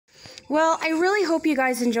Well, I really hope you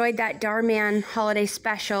guys enjoyed that Dhar-Mann holiday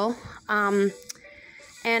special. And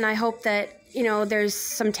I hope that, there's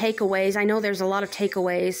some takeaways. I know there's a lot of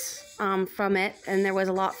takeaways from it, and there was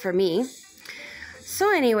a lot for me.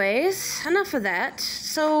 So anyways, enough of that.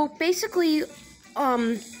 So basically,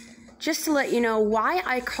 just to let you know why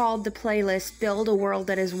I called the playlist Build a World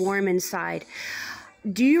That Is Warm Inside.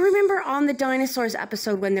 Do you remember on the dinosaurs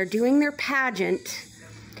episode when they're doing their pageant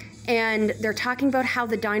and they're talking about how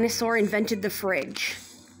the dinosaur invented the fridge?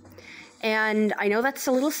 And I know that's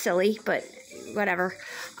a little silly, but whatever.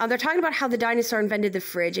 They're talking about how the dinosaur invented the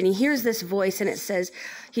fridge, and he hears this voice, and it says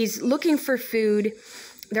he's looking for food.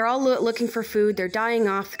 They're all looking for food. They're dying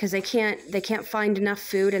off because they can't find enough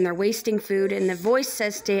food, and they're wasting food. And the voice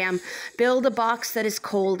says to him, "Build a box that is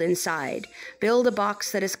cold inside. Build a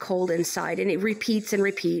box that is cold inside." And it repeats and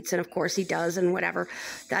repeats, and of course he does, and whatever.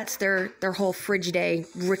 That's their whole fridge day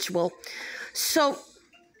ritual. So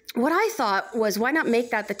what I thought was, why not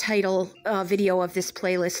make that the title video of this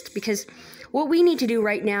playlist? Because what we need to do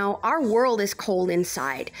right now, our world is cold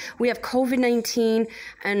inside. We have COVID-19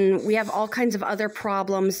 and we have all kinds of other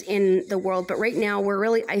problems in the world. But right now we're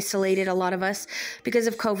really isolated, a lot of us, because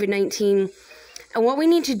of COVID-19. And what we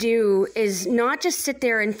need to do is not just sit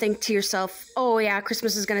there and think to yourself, oh yeah,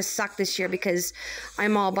 Christmas is going to suck this year because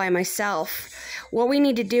I'm all by myself. What we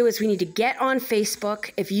need to do is we need to get on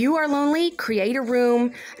Facebook. If you are lonely, create a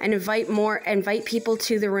room and invite people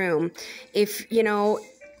to the room.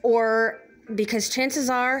 Because chances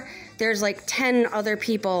are there's like 10 other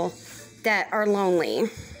people that are lonely.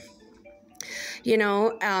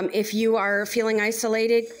 If you are feeling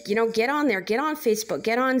isolated, get on there, get on Facebook,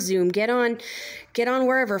 get on Zoom, get on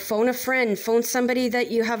wherever, phone a friend, phone somebody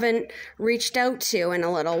that you haven't reached out to in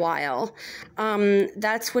a little while.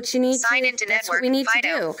 That's what you need Sign into that's network, what we need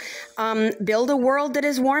Fido. to do. Build a world that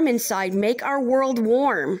is warm inside. Make our world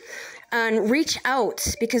warm. And reach out,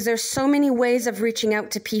 because there's so many ways of reaching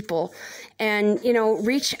out to people. And,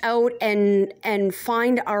 reach out and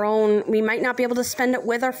find our own. We might not be able to spend it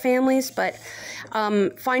with our families, but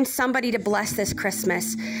find somebody to bless this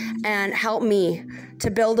Christmas and help me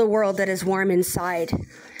to build a world that is warm inside.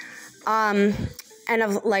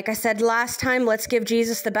 Like I said last time, let's give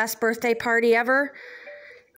Jesus the best birthday party ever.